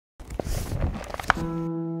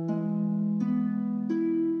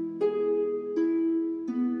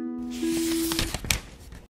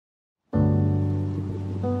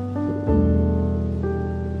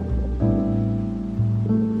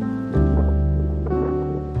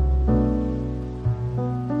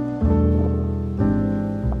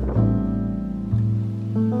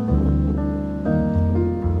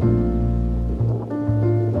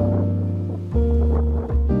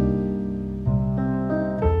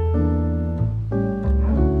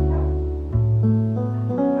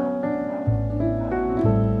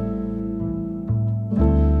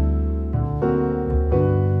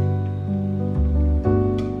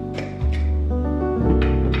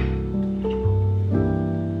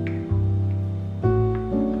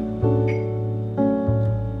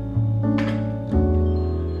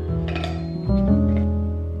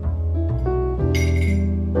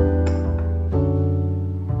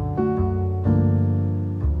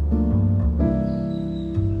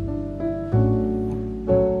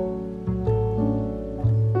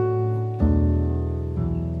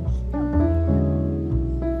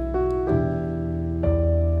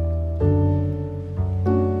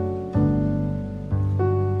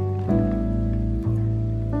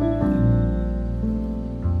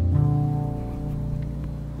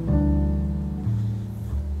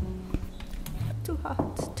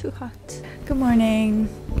Too hot. Good morning.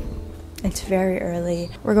 It's very early.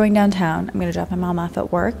 We're going downtown. I'm gonna drop my mom off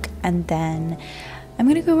at work and then I'm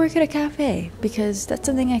gonna go work at a cafe because that's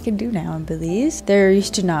something I can do now in Belize. There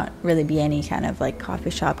used to not really be any kind of like coffee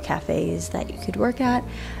shop cafes that you could work at,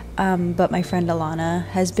 but my friend Alana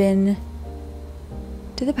has been...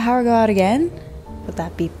 Did the power go out again? What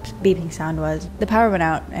that beeping sound was. The power went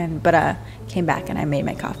out but came back and I made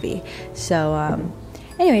my coffee. So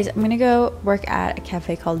anyways, I'm gonna go work at a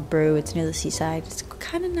cafe called Brew. It's near the seaside. It's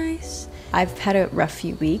kind of nice. I've had a rough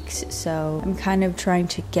few weeks, so I'm kind of trying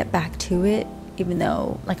to get back to it, even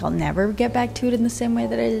though like I'll never get back to it in the same way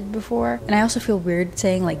that I did before. And I also feel weird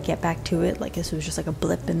saying like get back to it, like this was just like a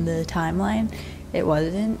blip in the timeline. It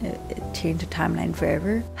wasn't. It changed the timeline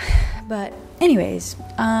forever. But anyways,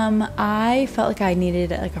 I felt like I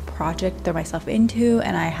needed like a project to throw myself into,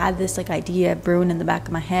 and I had this like idea brewing in the back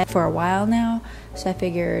of my head for a while now, so I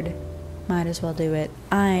figured might as well do it.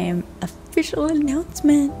 I'm official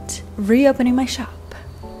announcement, reopening my shop.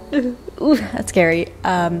 Ooh, that's scary.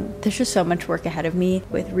 There's just so much work ahead of me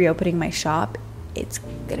with reopening my shop. It's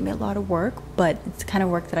gonna be a lot of work, but it's the kind of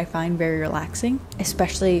work that I find very relaxing,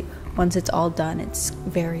 especially once it's all done. It's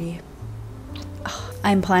very...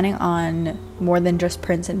 I'm planning on more than just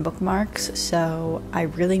prints and bookmarks, so I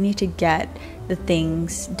really need to get the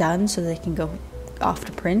things done so they can go off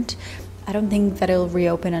to print. I don't think that it'll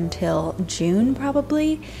reopen until June,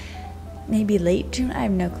 probably. Maybe late June. I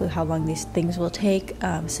have no clue how long these things will take,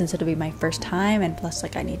 since it'll be my first time, and plus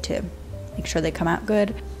like I need to make sure they come out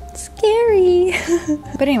good. Scary.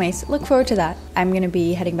 But anyways, look forward to that. I'm gonna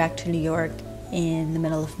be heading back to New York in the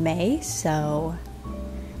middle of May, so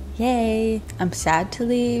yay. I'm sad to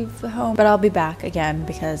leave home, but I'll be back again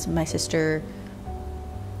because my sister...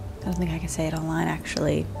 I don't think I can say it online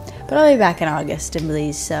actually, but I'll be back in August in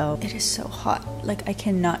Belize. So it is so hot, like I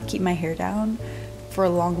cannot keep my hair down for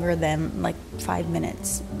longer than like 5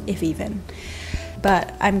 minutes, if even.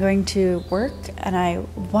 But I'm going to work, and I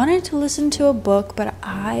wanted to listen to a book, but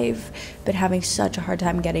I've been having such a hard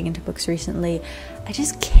time getting into books recently. I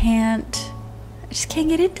just can't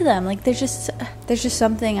get into them. Like there's just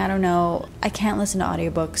something, I don't know, I can't listen to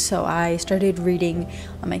audiobooks. So I started reading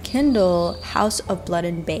on my Kindle House of Blood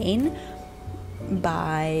and Bane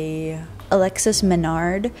by Alexis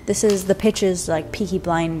Menard. The pitch is like Peaky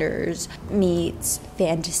Blinders meets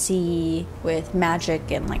fantasy with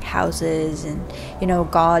magic and like houses and, you know,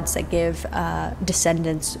 gods that give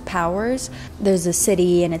descendants powers. There's a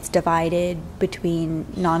city and it's divided between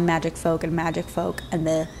non-magic folk and magic folk, and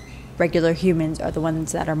the regular humans are the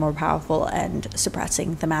ones that are more powerful and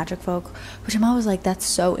suppressing the magic folk, which I'm always like, that's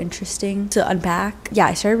so interesting to unpack. Yeah,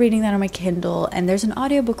 I started reading that on my Kindle, and there's an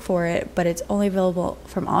audiobook for it, but it's only available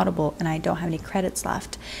from Audible, and I don't have any credits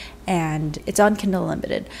left, and it's on Kindle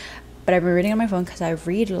Unlimited. But I've been reading on my phone because I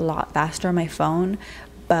read a lot faster on my phone,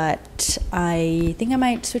 but I think I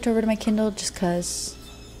might switch over to my Kindle just because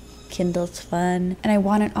Kindle's fun, and I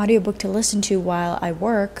want an audiobook to listen to while I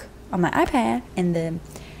work on my iPad and the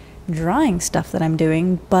drawing stuff that I'm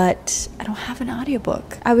doing, but I don't have an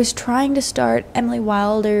audiobook. I was trying to start Emily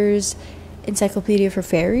Wilder's Encyclopedia for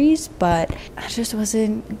Fairies, but I just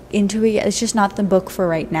wasn't into it yet. It's just not the book for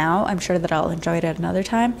right now. I'm sure that I'll enjoy it at another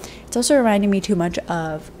time. It's also reminding me too much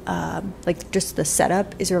of like just the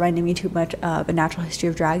setup is reminding me too much of A Natural History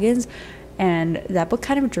of Dragons, and that book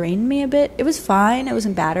kind of drained me a bit. It was fine, it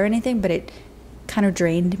wasn't bad or anything, but it kind of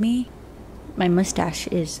drained me. My mustache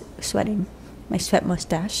is sweating. My sweat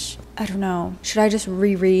mustache. I don't know. Should I just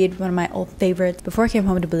reread one of my old favorites? Before I came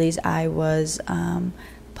home to Belize, I was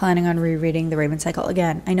planning on rereading The Raven Cycle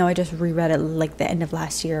again. I know I just reread it like the end of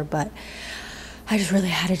last year, but I just really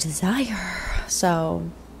had a desire. So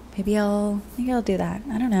maybe I'll do that.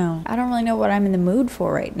 I don't know. I don't really know what I'm in the mood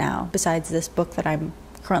for right now, besides this book that I'm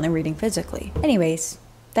currently reading physically. Anyways,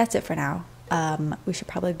 that's it for now. We should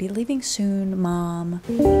probably be leaving soon, Mom.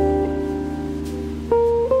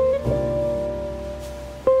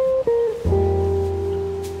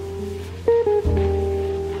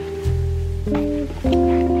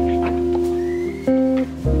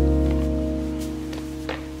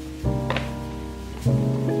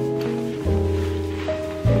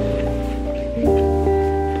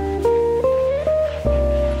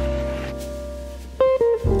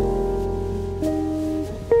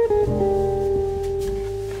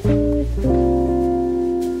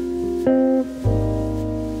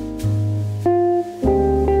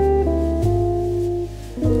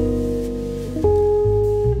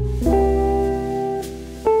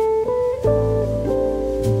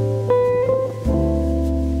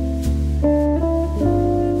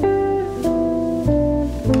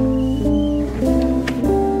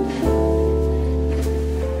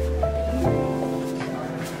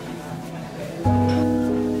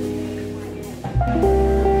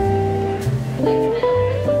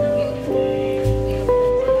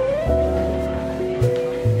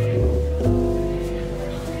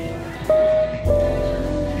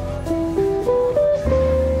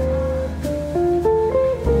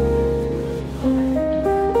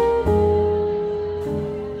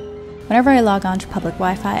 Whenever I log on to public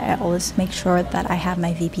Wi-Fi, I always make sure that I have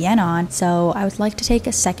my VPN on, so I would like to take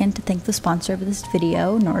a second to thank the sponsor of this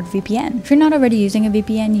video, NordVPN. If you're not already using a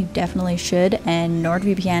VPN, you definitely should, and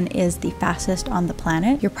NordVPN is the fastest on the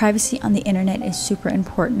planet. Your privacy on the internet is super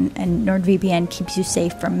important, and NordVPN keeps you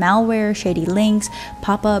safe from malware, shady links,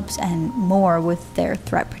 pop-ups, and more with their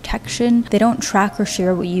threat protection. They don't track or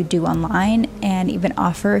share what you do online, and even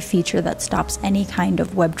offer a feature that stops any kind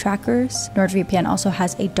of web trackers. NordVPN also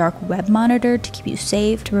has a dark web monitor to keep you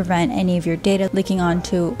safe, to prevent any of your data leaking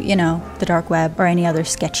onto, the dark web or any other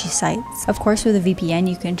sketchy sites. Of course, with a VPN,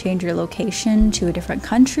 you can change your location to a different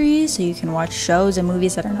country, so you can watch shows and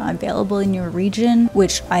movies that are not available in your region,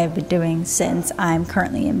 which I have been doing since I'm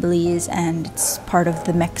currently in Belize and it's part of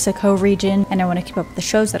the Mexico region, and I want to keep up with the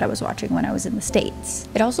shows that I was watching when I was in the States.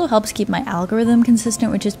 It also helps keep my algorithm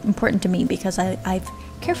consistent, which is important to me because I've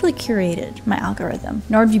carefully curated my algorithm.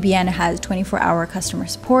 NordVPN has 24-hour customer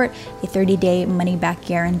support, a 30-day money-back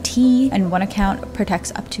guarantee, and one account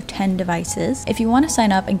protects up to 10 devices. If you want to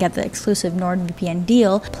sign up and get the exclusive NordVPN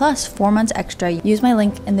deal, plus 4 months extra, use my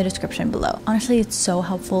link in the description below. Honestly, it's so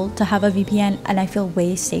helpful to have a VPN, and I feel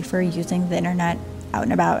way safer using the internet out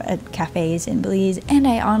and about at cafes in Belize, and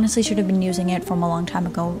I honestly should have been using it from a long time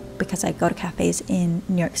ago because I go to cafes in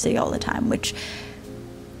New York City all the time, which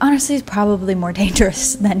honestly is probably more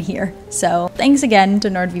dangerous than here. So thanks again to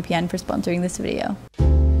NordVPN for sponsoring this video.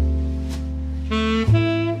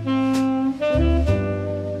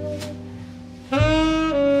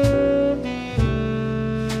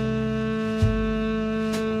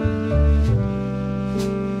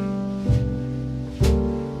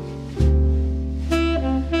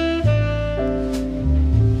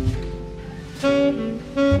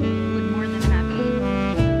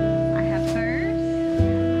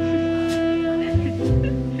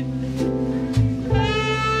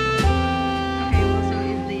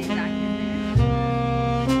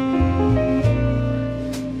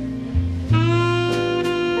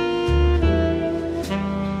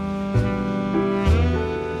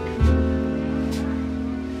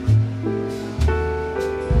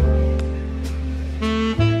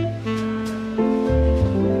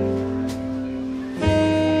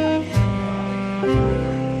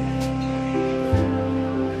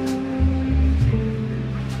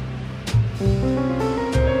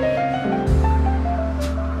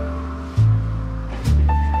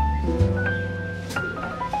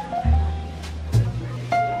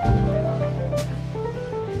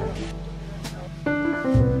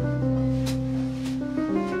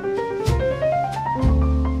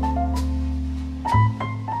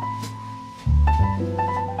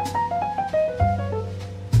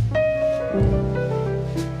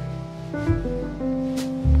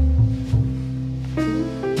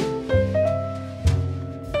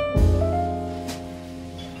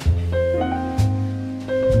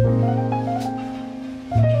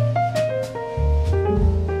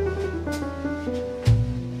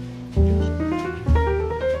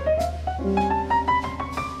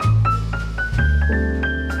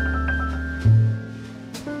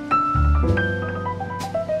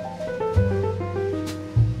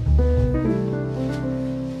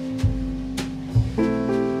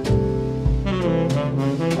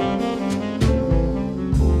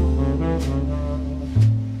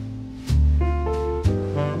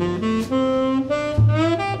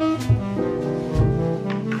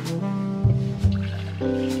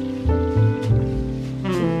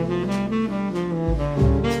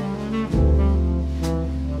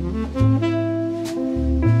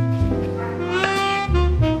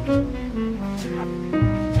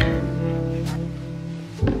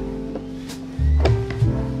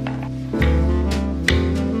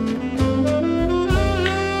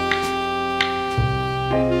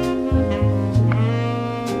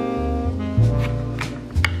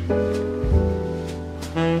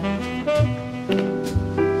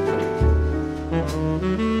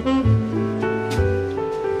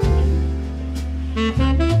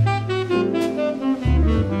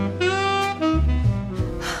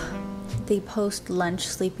 The post-lunch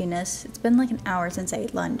sleepiness. It's been like an hour since I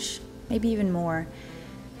ate lunch, maybe even more.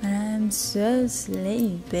 And I'm so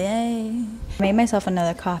sleepy. I made myself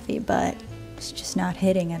another coffee, but it's just not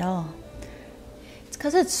hitting at all. It's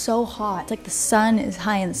because it's so hot. It's like the sun is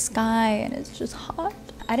high in the sky and it's just hot.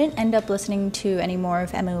 I didn't end up listening to any more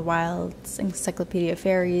of Emily Wilde's Encyclopedia of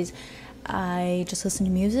Fairies. I just listened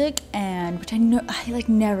to music, and which I like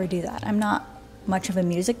never do that. I'm not much of a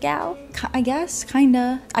music gal, I guess,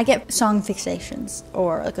 kinda. I get song fixations,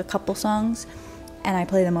 or like a couple songs, and I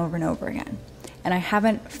play them over and over again. And I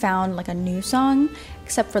haven't found like a new song,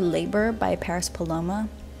 except for Labor by Paris Paloma,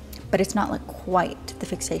 but it's not like quite the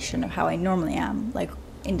fixation of how I normally am. Like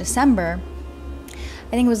in December, I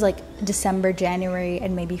think it was like December, January,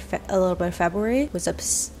 and maybe a little bit of February, was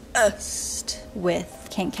obsessed with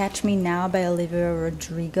Can't Catch Me Now by Olivia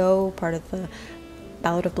Rodrigo, part of the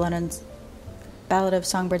Ballad of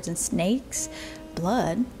Songbirds and Snakes,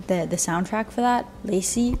 Blood, the soundtrack for that,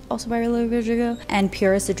 Lacey, also by Olivia Rodrigo, and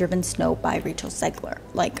Pure as the Driven Snow by Rachel Zegler.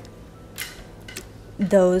 Like,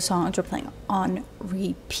 those songs were playing on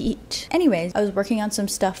repeat. Anyways, I was working on some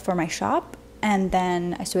stuff for my shop, and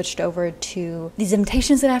then I switched over to these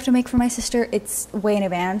invitations that I have to make for my sister. It's way in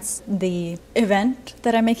advance. The event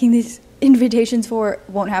that I'm making these invitations for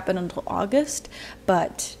won't happen until August,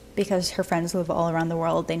 but because her friends live all around the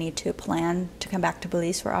world, they need to plan to come back to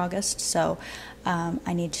Belize for August, so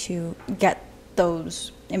I need to get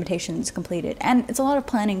those invitations completed. And it's a lot of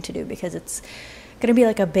planning to do because it's gonna be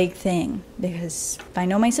like a big thing, because if I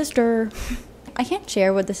know my sister, I can't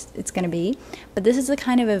share what it's gonna be, but this is the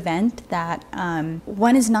kind of event that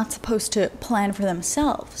one is not supposed to plan for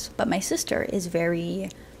themselves, but my sister is very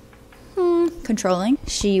controlling.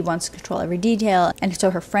 She wants to control every detail, and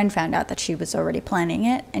so her friend found out that she was already planning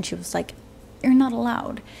it, and she was like, "You're not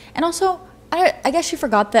allowed." And also, I guess she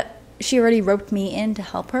forgot that she already roped me in to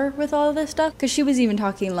help her with all of this stuff, because she was even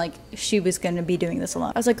talking like she was going to be doing this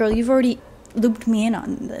alone. I was like, "Girl, you've already looped me in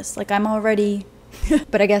on this. Like, I'm already..."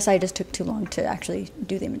 But I guess I just took too long to actually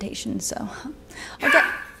do the invitation, so I'll get...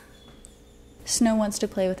 Snow wants to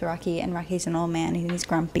play with Rocky, and Rocky's an old man, and he's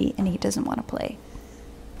grumpy, and he doesn't want to play.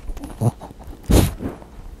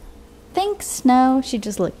 Thanks, Snow. She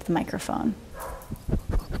just licked the microphone.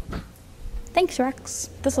 Thanks, Rex.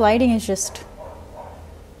 This lighting is just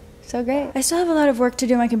so great. I still have a lot of work to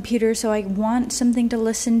do on my computer, so I want something to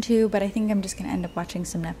listen to, but I think I'm just gonna end up watching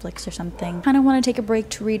some Netflix or something. Kind of want to take a break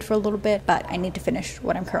to read for a little bit, but I need to finish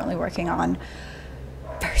what I'm currently working on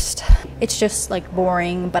first. It's just like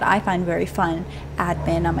boring, but I find very fun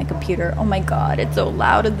admin on my computer. Oh my god, it's so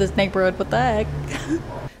loud in this neighborhood. What the heck?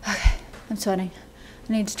 Okay, I'm sweating.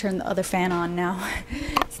 I need to turn the other fan on now.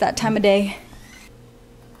 It's that time of day.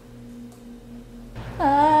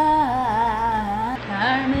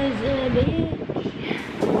 Time is a bitch.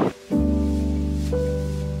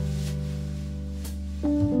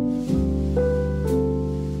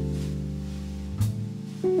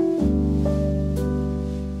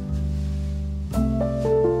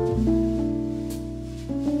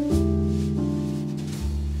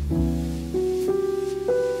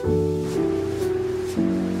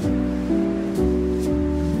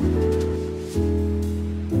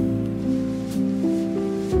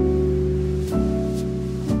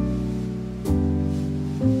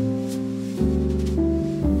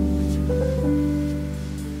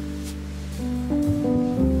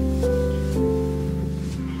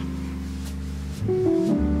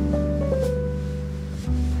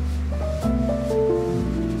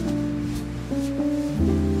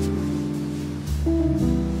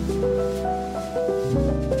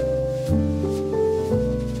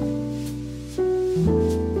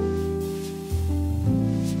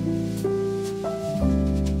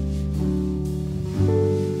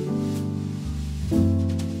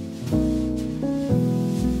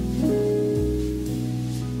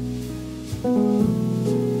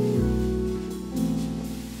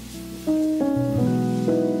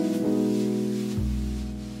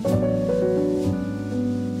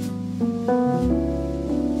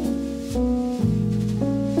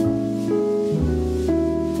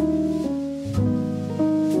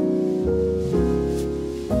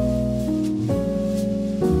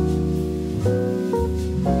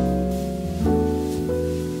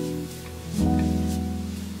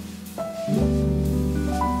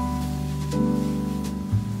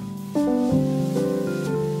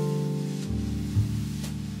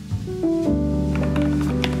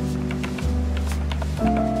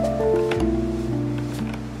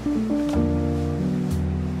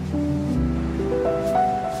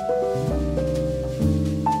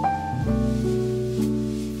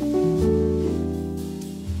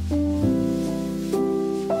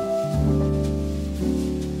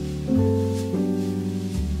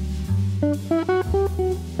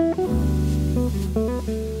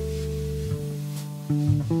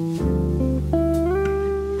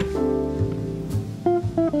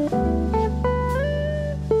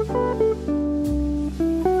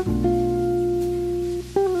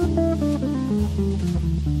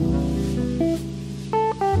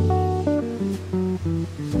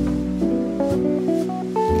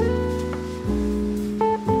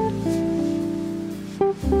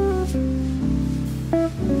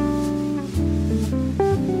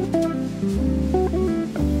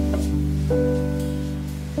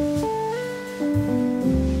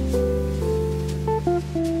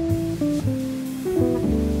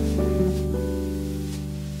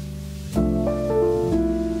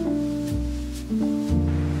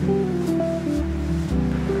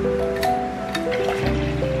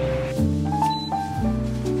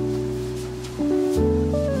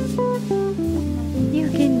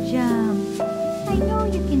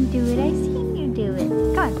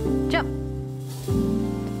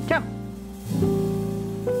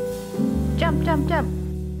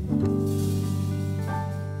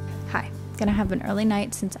 Gonna have an early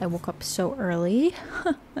night since I woke up so early.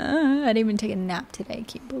 I didn't even take a nap today.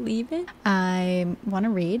 Can you believe it? I want to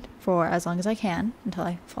read for as long as I can until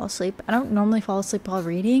I fall asleep. I don't normally fall asleep while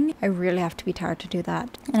reading. I really have to be tired to do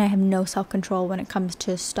that. And I have no self-control when it comes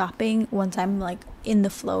to stopping once I'm like in the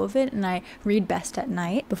flow of it, and I read best at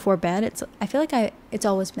night before bed. I feel like it's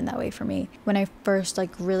always been that way for me. When I first like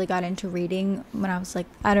really got into reading, when I was like,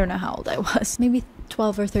 I don't know how old I was, maybe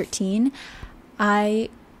 12 or 13, I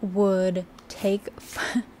would take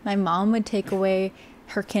my mom would take away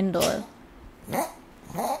her Kindle.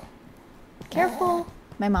 Careful.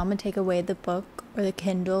 My mom would take away the book or the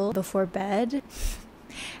Kindle before bed,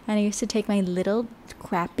 and I used to take my little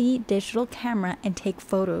crappy digital camera and take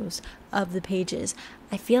photos of the pages.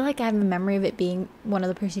 I feel like I have a memory of it being one of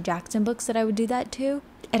the Percy Jackson books that I would do that to,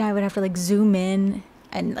 and I would have to like zoom in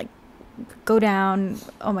and like go down.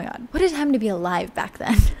 Oh my god, what a time to be alive back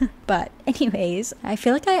then. But anyways, I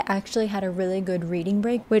feel like I actually had a really good reading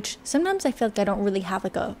break, which sometimes I feel like I don't really have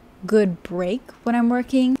like a good break when I'm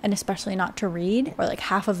working, and especially not to read, or like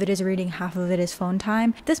half of it is reading, half of it is phone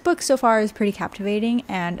time. This book so far is pretty captivating,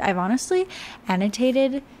 and I've honestly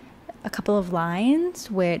annotated a couple of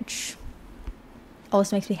lines, which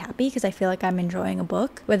always makes me happy because I feel like I'm enjoying a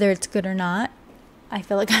book, whether it's good or not. I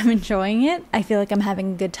feel like I'm enjoying it. I feel like I'm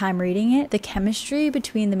having a good time reading it. The chemistry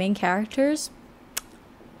between the main characters,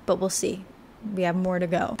 but we'll see. We have more to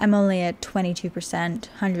go. I'm only at 22%,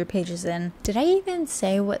 100 pages in. Did I even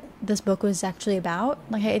say what this book was actually about?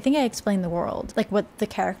 Like, I think I explained the world. Like, what the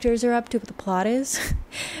characters are up to, what the plot is.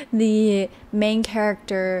 The main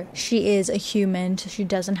character, she is a human, so she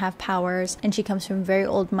doesn't have powers, and she comes from very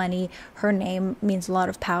old money. Her name means a lot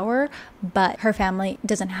of power, but her family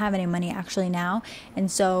doesn't have any money actually now.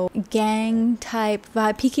 And so, gang type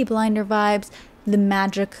vibe, Peaky Blinder vibes. The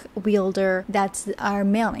magic wielder, that's our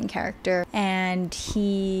male main character, and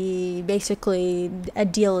he basically, a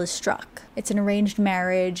deal is struck. It's an arranged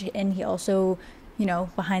marriage, and he also, you know,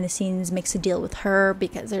 behind the scenes makes a deal with her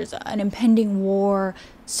because there's an impending war,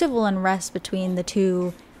 civil unrest between the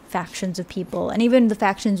two factions of people, and even the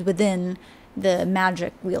factions within the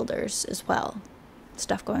magic wielders as well.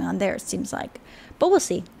 Stuff going on there, it seems like. But we'll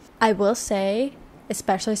see. I will say,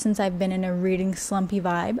 especially since I've been in a reading slumpy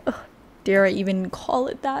vibe, dare I even call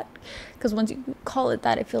it that? Because once you call it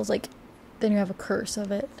that, it feels like then you have a curse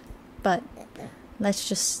of it. But let's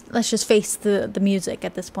just face the music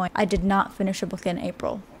at this point. I did not finish a book in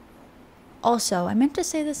April. Also, I meant to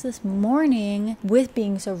say this morning, with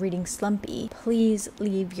being so reading slumpy, please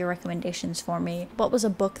leave your recommendations for me. What was a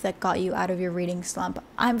book that got you out of your reading slump?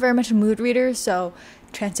 I'm very much a mood reader, so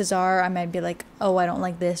chances are I might be like, oh, I don't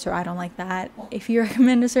like this or I don't like that, if you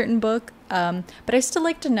recommend a certain book. But I still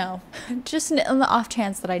like to know, just on the off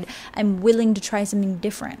chance that I'm willing to try something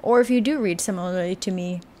different. Or if you do read similarly to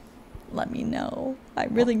me, let me know. I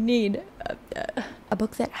really need a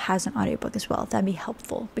book that has an audiobook as well. That'd be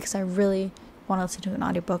helpful because I really want to listen to an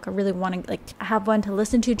audiobook. I really want to like have one to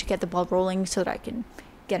listen to get the ball rolling so that I can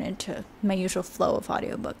get into my usual flow of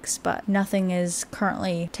audiobooks, but nothing is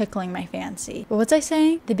currently tickling my fancy. But what's I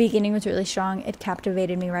saying? The beginning was really strong. It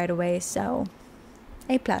captivated me right away, so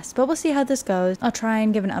A+. But we'll see how this goes. I'll try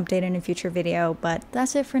and give an update in a future video, but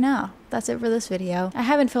that's it for now. That's it for this video. I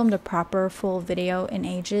haven't filmed a proper full video in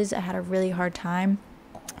ages. I had a really hard time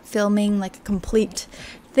filming like a complete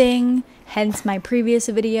thing, hence my previous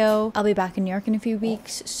video. I'll be back in New York in a few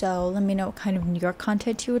weeks, so let me know what kind of New York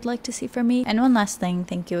content you would like to see from me. And one last thing,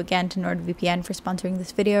 thank you again to NordVPN for sponsoring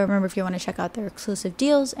this video. Remember, if you want to check out their exclusive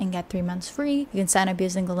deals and get 3 months free, you can sign up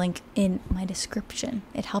using the link in my description.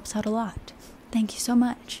 It helps out a lot. Thank you so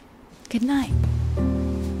much. Good night.